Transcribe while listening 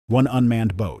One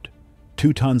unmanned boat,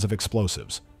 2 tons of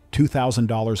explosives,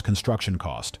 $2,000 construction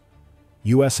cost.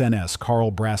 USNS Carl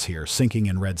Brashear sinking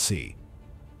in Red Sea.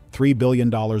 $3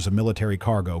 billion of military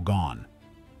cargo gone.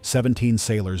 17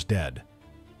 sailors dead.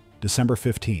 December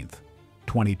 15th,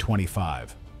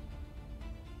 2025.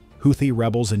 Houthi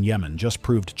rebels in Yemen just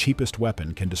proved cheapest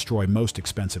weapon can destroy most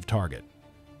expensive target.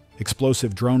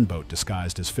 Explosive drone boat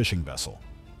disguised as fishing vessel.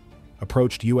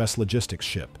 Approached U.S. logistics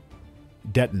ship.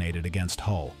 Detonated against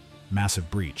hull.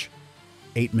 Massive breach.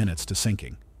 8 minutes to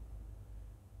sinking.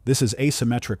 This is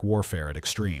asymmetric warfare at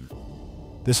extreme.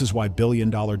 This is why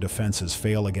billion-dollar defenses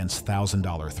fail against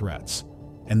 $1,000 threats.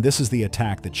 And this is the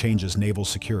attack that changes naval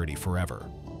security forever.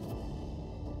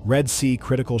 Red Sea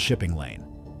critical shipping lane.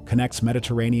 Connects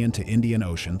Mediterranean to Indian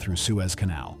Ocean through Suez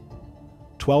Canal.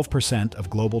 12% of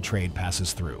global trade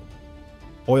passes through.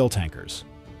 Oil tankers,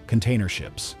 container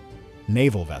ships,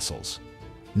 naval vessels,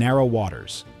 narrow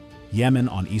waters, Yemen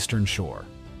on eastern shore.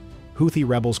 Houthi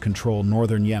rebels control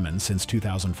northern Yemen since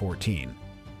 2014.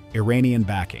 Iranian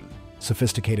backing,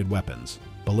 sophisticated weapons,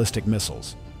 ballistic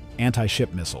missiles,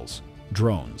 anti-ship missiles,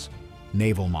 drones,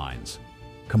 naval mines,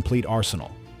 complete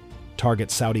arsenal, target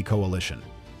Saudi coalition,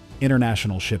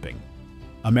 international shipping,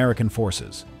 American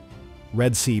forces.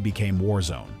 Red Sea became war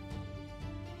zone.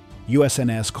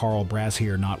 USNS Carl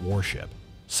Brashear not warship,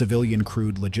 civilian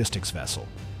crewed logistics vessel,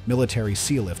 military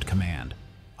sealift command,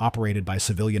 operated by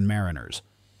civilian mariners,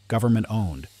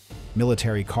 government-owned,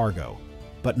 military cargo,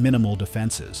 but minimal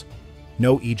defenses.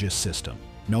 No Aegis system,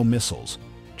 no missiles,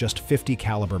 just 50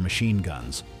 caliber machine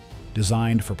guns,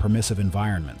 designed for permissive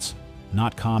environments,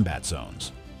 not combat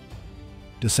zones.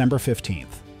 December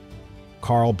 15th.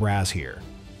 Carl Brashear,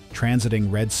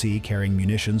 transiting Red Sea carrying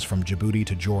munitions from Djibouti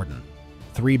to Jordan,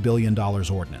 $3 billion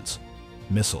ordnance,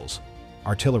 missiles,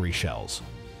 artillery shells,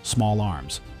 small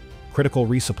arms, critical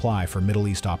resupply for Middle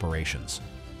East operations.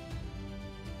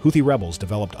 Houthi rebels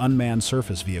developed unmanned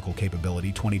surface vehicle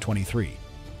capability 2023,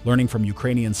 learning from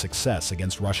Ukrainian success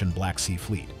against Russian Black Sea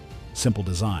Fleet. Simple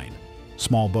design,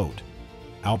 small boat,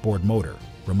 outboard motor,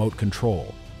 remote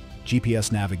control,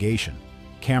 GPS navigation,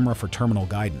 camera for terminal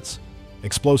guidance,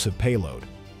 explosive payload,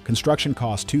 construction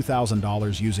cost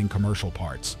 $2,000 using commercial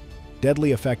parts,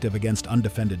 deadly effective against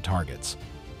undefended targets.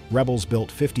 Rebels built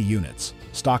 50 units,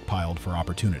 stockpiled for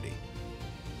opportunity.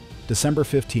 December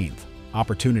 15th,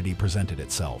 opportunity presented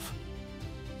itself.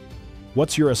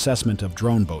 What's your assessment of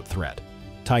drone boat threat?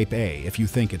 Type A if you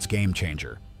think it's game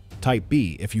changer. Type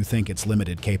B if you think it's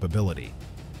limited capability.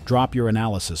 Drop your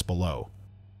analysis below.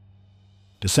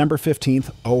 December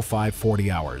 15th,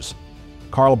 0540 hours.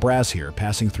 Carl Brashear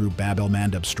passing through Bab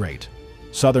el-Mandeb Strait.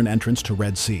 Southern entrance to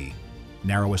Red Sea.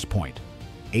 Narrowest point.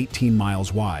 18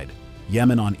 miles wide.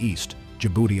 Yemen on east,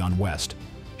 Djibouti on west.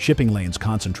 Shipping lanes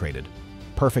concentrated.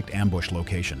 Perfect ambush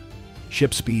location.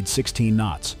 Ship speed 16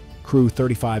 knots. Crew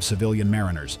 35 civilian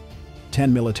mariners.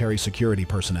 10 military security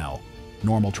personnel.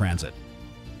 Normal transit.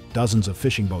 Dozens of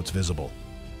fishing boats visible.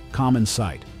 Common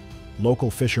sight.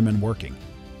 Local fishermen working.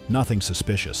 Nothing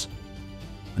suspicious.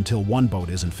 Until one boat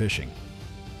isn't fishing.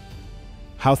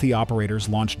 Houthi operators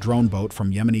launched drone boat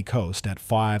from Yemeni coast at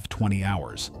 5:20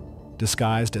 hours,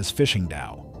 disguised as fishing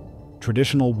dhow.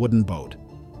 Traditional wooden boat,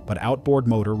 but outboard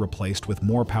motor replaced with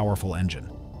more powerful engine.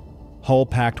 Hull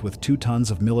packed with 2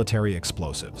 tons of military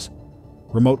explosives.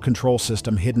 Remote control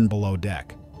system hidden below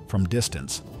deck. From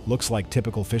distance, looks like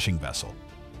typical fishing vessel.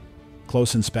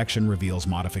 Close inspection reveals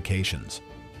modifications.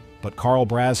 But Carl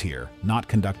Brashear not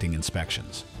conducting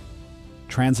inspections.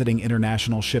 Transiting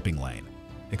international shipping lane,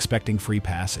 expecting free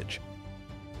passage.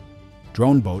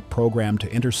 Drone boat programmed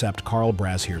to intercept Carl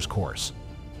Brashear's course.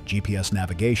 GPS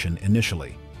navigation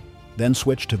initially, then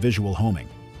switch to visual homing.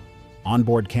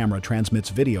 Onboard camera transmits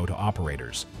video to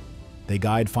operators. They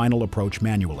guide final approach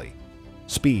manually.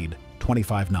 Speed,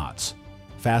 25 knots.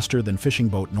 Faster than fishing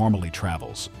boat normally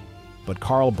travels. But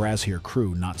Carl Brashear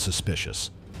crew not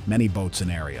suspicious. Many boats in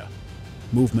area.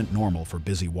 Movement normal for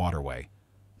busy waterway.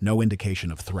 No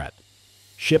indication of threat.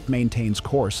 Ship maintains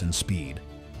course and speed.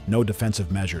 No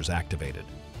defensive measures activated.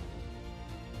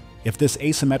 If this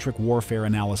asymmetric warfare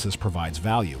analysis provides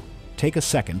value, take a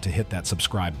second to hit that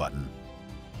subscribe button.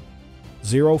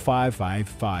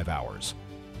 0555 hours.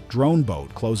 Drone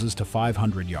boat closes to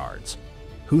 500 yards.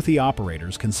 Houthi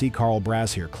operators can see Carl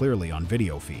Brashear clearly on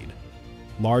video feed.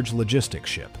 Large logistics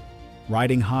ship.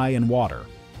 Riding high in water.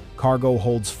 Cargo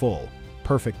holds full.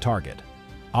 Perfect target.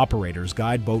 Operators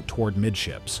guide boat toward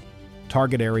midships.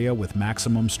 Target area with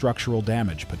maximum structural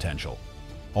damage potential.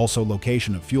 Also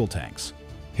location of fuel tanks.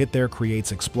 Hit there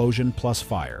creates explosion plus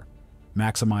fire.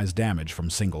 Maximize damage from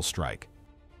single strike.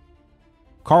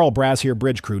 Carl Brashear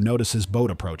bridge crew notices boat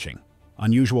approaching.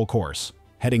 Unusual course.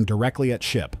 heading directly at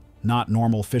ship, not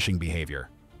normal fishing behavior.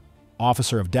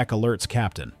 Officer of deck alerts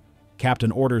captain.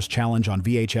 Captain orders challenge on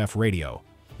VHF radio.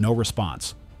 No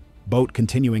response. Boat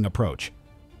continuing approach.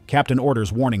 Captain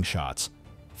orders warning shots.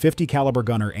 50 caliber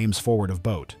gunner aims forward of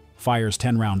boat. Fires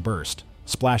 10-round burst.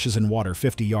 Splashes in water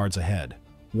 50 yards ahead.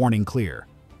 Warning clear.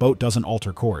 Boat doesn't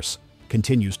alter course.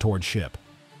 Continues toward ship.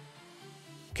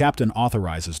 Captain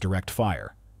authorizes direct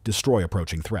fire. Destroy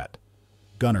approaching threat.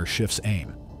 Gunner shifts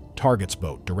aim. Targets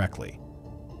boat directly.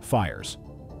 Fires.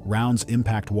 Rounds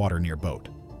impact water near boat.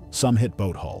 Some hit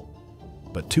boat hull.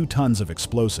 But 2 tons of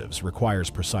explosives requires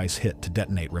precise hit to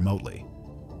detonate remotely.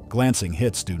 Glancing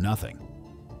hits do nothing.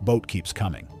 Boat keeps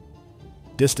coming.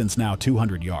 Distance now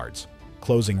 200 yards.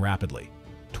 Closing rapidly.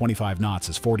 25 knots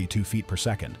is 42 feet per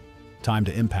second. Time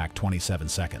to impact 27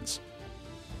 seconds.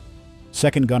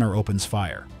 Second gunner opens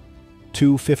fire.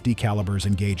 2 50 calibers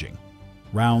engaging.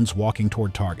 Rounds walking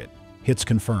toward target. Hits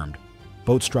confirmed.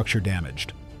 Boat structure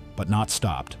damaged, but not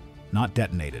stopped, not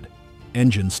detonated.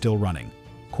 Engine still running.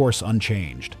 Course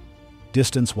unchanged.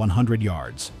 Distance 100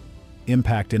 yards.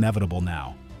 Impact inevitable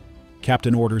now.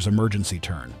 Captain orders emergency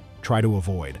turn. Try to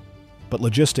avoid. But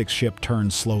logistics ship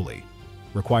turns slowly.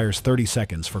 Requires 30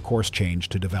 seconds for course change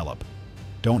to develop.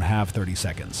 Don't have 30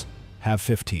 seconds. Have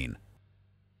 15.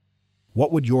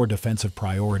 What would your defensive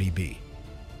priority be?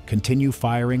 Continue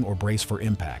firing or brace for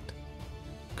impact?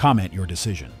 Comment your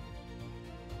decision.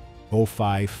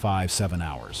 0557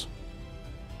 hours.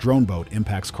 Drone boat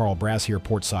impacts Carl Brashear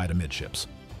portside amidships.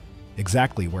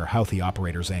 Exactly where Houthi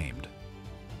operators aimed.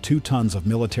 2 tons of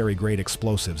military-grade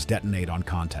explosives detonate on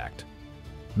contact.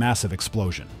 Massive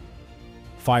explosion.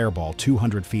 Fireball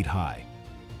 200 feet high.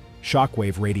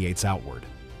 Shockwave radiates outward.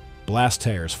 Blast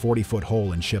tears 40-foot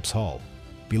hole in ship's hull.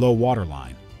 Below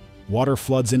waterline. Water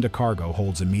floods into cargo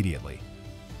holds immediately.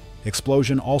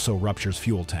 Explosion also ruptures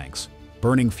fuel tanks.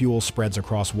 Burning fuel spreads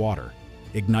across water.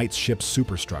 Ignites ship's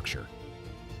superstructure.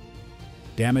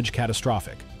 Damage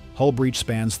catastrophic. Hull breach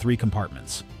spans 3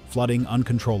 compartments. Flooding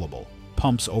uncontrollable.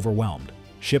 Pumps overwhelmed.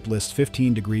 Ship list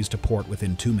 15 degrees to port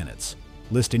within 2 minutes.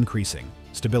 List increasing.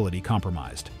 Stability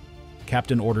compromised.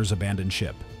 Captain orders abandon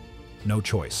ship. No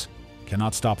choice.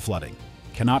 Cannot stop flooding.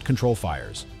 Cannot control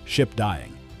fires. Ship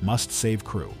dying. Must save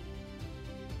crew.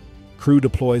 Crew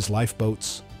deploys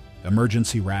lifeboats,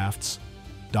 emergency rafts,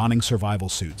 donning survival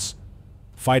suits.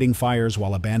 Fighting fires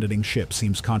while abandoning ship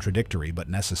seems contradictory but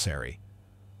necessary.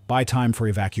 Buy time for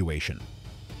evacuation.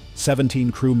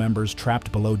 17 crew members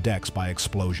trapped below decks by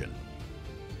explosion.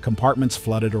 Compartments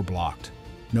flooded or blocked.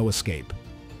 No escape.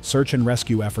 Search and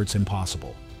rescue efforts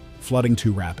impossible. Flooding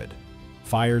too rapid.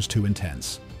 Fires too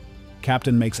intense.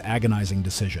 Captain makes agonizing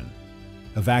decision.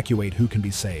 Evacuate who can be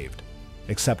saved.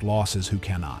 Accept losses who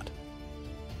cannot.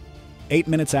 8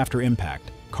 minutes after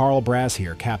impact, Carl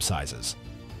Brashear capsizes.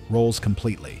 Rolls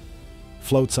completely.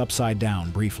 Floats upside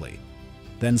down briefly.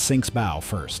 Then sinks bow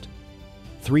first.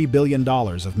 $3 billion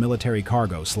of military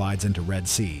cargo slides into Red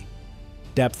Sea.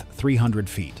 Depth 300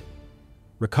 feet.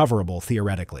 Recoverable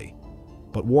theoretically.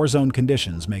 But war zone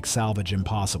conditions make salvage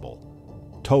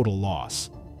impossible. Total loss.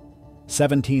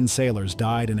 17 sailors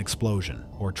died in explosion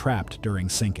or trapped during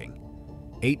sinking.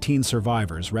 18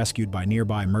 survivors rescued by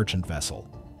nearby merchant vessel.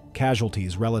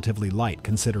 Casualties relatively light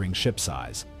considering ship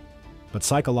size. But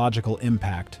psychological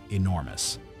impact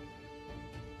enormous.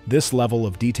 This level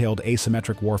of detailed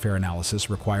asymmetric warfare analysis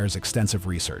requires extensive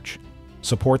research.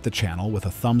 Support the channel with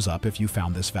a thumbs up if you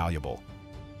found this valuable.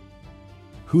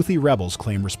 Houthi rebels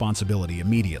claim responsibility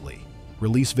immediately.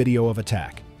 Release video of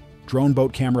attack. Drone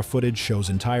boat camera footage shows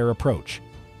entire approach.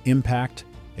 Impact,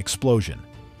 explosion,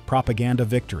 propaganda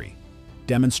victory.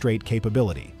 Demonstrate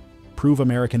capability. Prove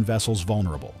American vessels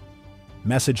vulnerable.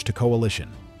 Message to coalition.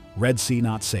 Red Sea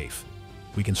not safe.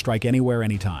 We can strike anywhere,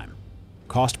 anytime.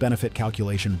 Cost-benefit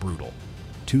calculation brutal.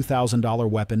 $2,000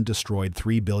 weapon destroyed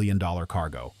 $3 billion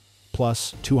cargo.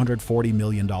 Plus $240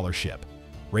 million ship.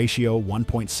 Ratio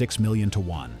 1.6 million to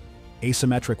 1.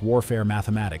 Asymmetric warfare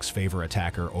mathematics favor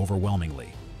attacker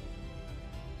overwhelmingly.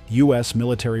 U.S.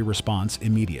 military response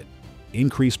immediate.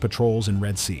 Increased patrols in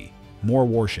Red Sea. More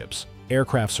warships.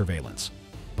 Aircraft surveillance.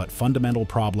 But fundamental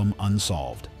problem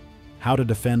unsolved. How to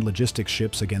defend logistics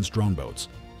ships against drone boats.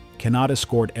 Cannot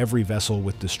escort every vessel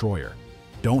with destroyer.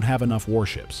 Don't have enough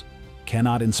warships.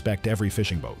 Cannot inspect every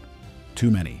fishing boat. Too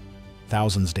many.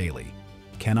 Thousands daily.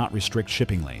 Cannot restrict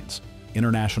shipping lanes.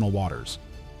 International waters.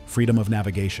 Freedom of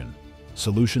navigation.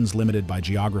 Solutions limited by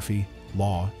geography,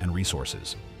 law, and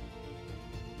resources.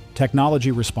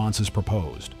 Technology responses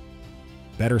proposed.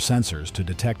 Better sensors to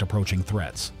detect approaching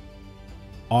threats.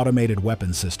 Automated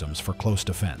weapon systems for close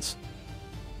defense.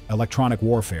 Electronic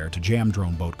warfare to jam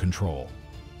drone boat control.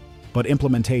 but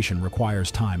implementation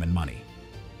requires time and money.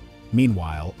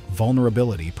 Meanwhile,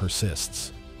 vulnerability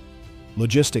persists.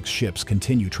 Logistics ships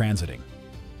continue transiting,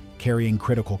 carrying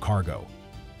critical cargo,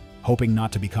 hoping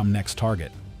not to become next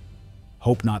target.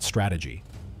 Hope not strategy,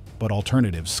 but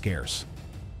alternatives scarce.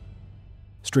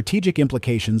 Strategic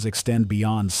implications extend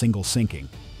beyond single sinking.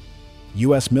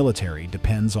 U.S. military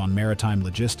depends on maritime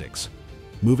logistics,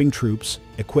 moving troops,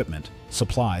 equipment,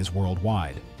 supplies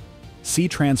worldwide. Sea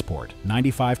transport,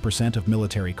 95% of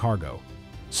military cargo.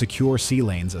 Secure sea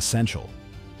lanes essential.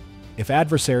 If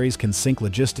adversaries can sink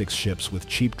logistics ships with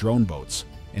cheap drone boats,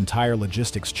 entire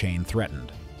logistics chain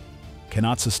threatened.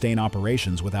 Cannot sustain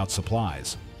operations without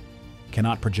supplies.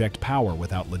 Cannot project power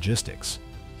without logistics.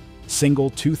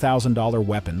 Single $2,000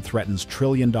 weapon threatens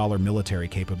trillion-dollar military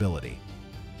capability.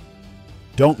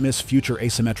 Don't miss future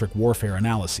asymmetric warfare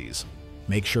analyses.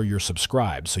 Make sure you're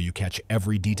subscribed so you catch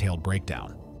every detailed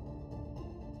breakdown.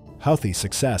 Houthi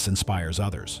success inspires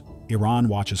others. Iran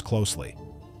watches closely.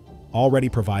 Already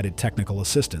provided technical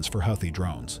assistance for Houthi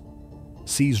drones.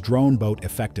 Sees drone boat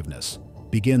effectiveness.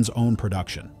 Begins own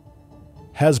production.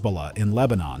 Hezbollah in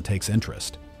Lebanon takes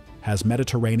interest. Has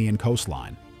Mediterranean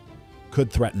coastline.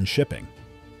 Could threaten shipping.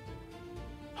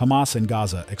 Hamas in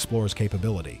Gaza explores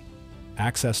capability.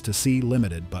 Access to sea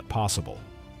limited but possible.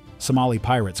 Somali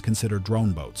pirates consider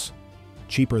drone boats.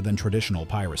 Cheaper than traditional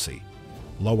piracy.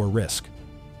 Lower risk.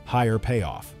 Higher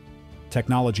payoff.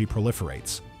 Technology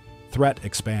proliferates. Threat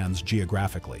expands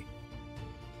geographically.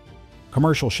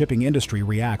 Commercial shipping industry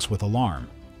reacts with alarm.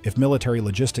 If military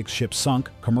logistics ships sunk,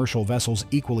 commercial vessels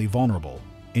equally vulnerable.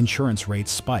 Insurance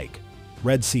rates spike.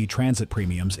 Red Sea transit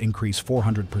premiums increase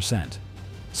 400%.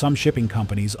 Some shipping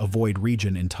companies avoid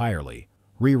region entirely.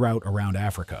 Reroute around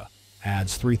Africa.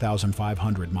 Adds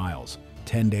 3,500 miles.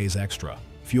 10 days extra.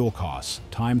 Fuel costs,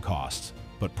 time costs,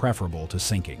 but preferable to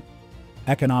sinking.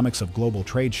 Economics of global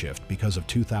trade shift because of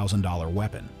 $2,000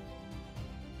 weapon.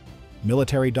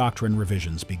 Military doctrine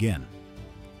revisions begin.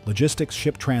 Logistics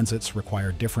ship transits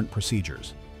require different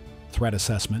procedures. Threat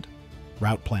assessment,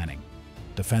 route planning,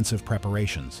 defensive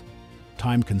preparations,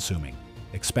 time-consuming,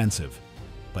 expensive,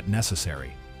 but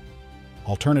necessary.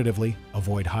 Alternatively,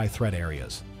 avoid high-threat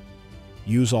areas.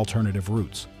 Use alternative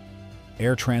routes.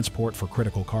 Air transport for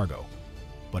critical cargo,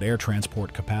 but air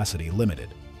transport capacity limited.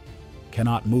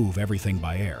 Cannot move everything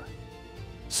by air.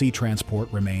 Sea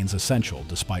transport remains essential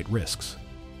despite risks.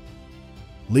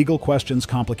 Legal questions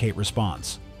complicate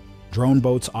response. Drone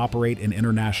boats operate in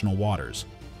international waters.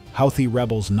 Houthi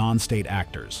rebels non-state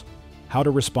actors. How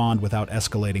to respond without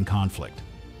escalating conflict.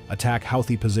 Attack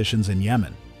Houthi positions in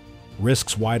Yemen.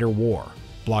 Risks wider war.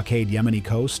 Blockade Yemeni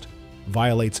coast.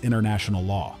 Violates international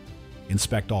law.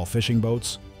 Inspect all fishing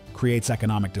boats. Creates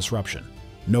economic disruption.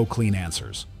 No clean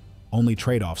answers. Only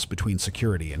trade-offs between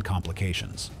security and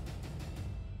complications.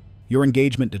 Your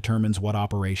engagement determines what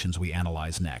operations we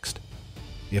analyze next.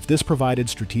 If this provided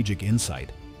strategic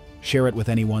insight, share it with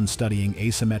anyone studying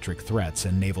asymmetric threats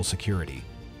and naval security.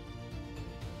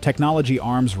 Technology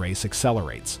arms race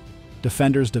accelerates.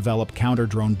 Defenders develop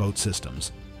counter-drone boat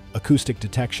systems, acoustic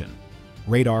detection,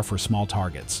 radar for small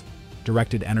targets,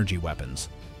 directed energy weapons,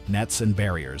 nets and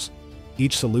barriers.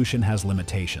 Each solution has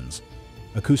limitations.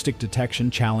 Acoustic detection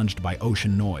challenged by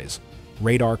ocean noise,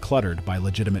 radar cluttered by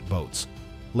legitimate boats,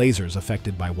 lasers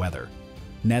affected by weather,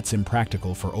 nets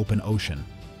impractical for open ocean,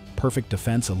 perfect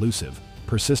defense elusive,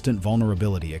 persistent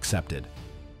vulnerability accepted.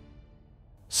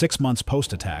 6 months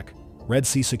post-attack, Red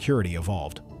Sea security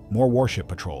evolved, more warship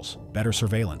patrols, better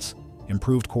surveillance,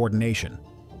 improved coordination.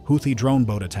 Houthi drone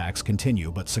boat attacks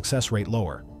continue but success rate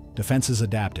lower, defenses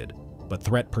adapted, but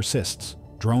threat persists,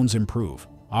 drones improve,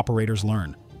 operators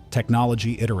learn.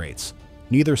 Technology iterates.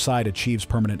 Neither side achieves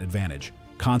permanent advantage.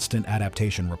 Constant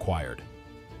adaptation required.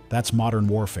 That's modern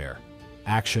warfare.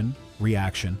 Action,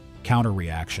 reaction,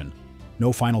 counter-reaction.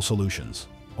 No final solutions.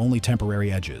 Only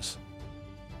temporary edges.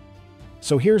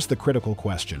 So here's the critical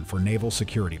question for naval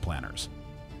security planners.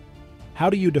 How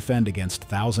do you defend against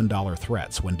 $1,000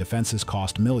 threats when defenses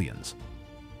cost millions?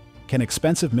 Can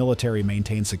expensive military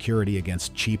maintain security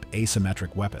against cheap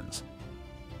asymmetric weapons?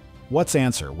 What's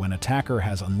answer when attacker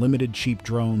has unlimited cheap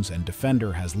drones and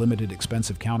defender has limited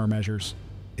expensive countermeasures?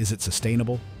 Is it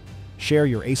sustainable? Share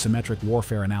your asymmetric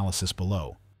warfare analysis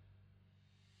below.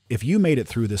 If you made it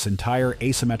through this entire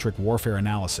asymmetric warfare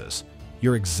analysis,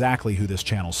 you're exactly who this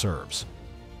channel serves.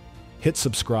 Hit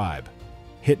subscribe,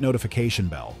 hit notification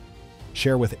bell,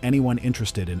 share with anyone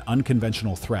interested in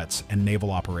unconventional threats and naval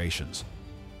operations.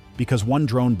 Because one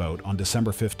drone boat on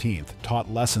December 15th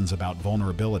taught lessons about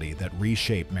vulnerability that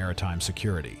reshape maritime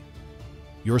security.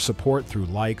 Your support through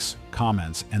likes,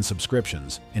 comments, and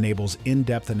subscriptions enables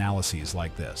in-depth analyses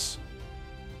like this.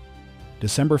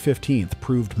 December 15th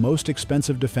proved most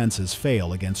expensive defenses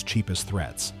fail against cheapest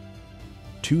threats.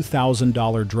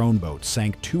 $2,000 drone boat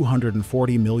sank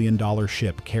 $240 million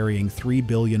ship carrying $3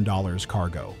 billion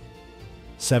cargo.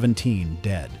 17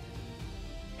 dead.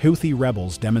 Houthi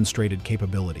rebels demonstrated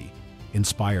capability,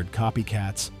 inspired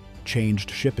copycats,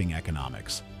 changed shipping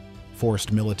economics,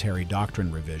 forced military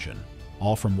doctrine revision,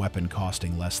 all from weapon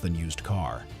costing less than used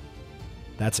car.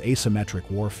 That's asymmetric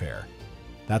warfare.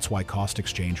 That's why cost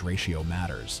exchange ratio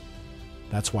matters.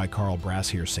 That's why Carl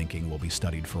Brashear sinking will be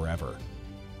studied forever.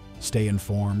 Stay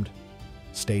informed,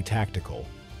 stay tactical,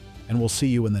 and we'll see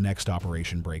you in the next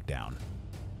Operation Breakdown.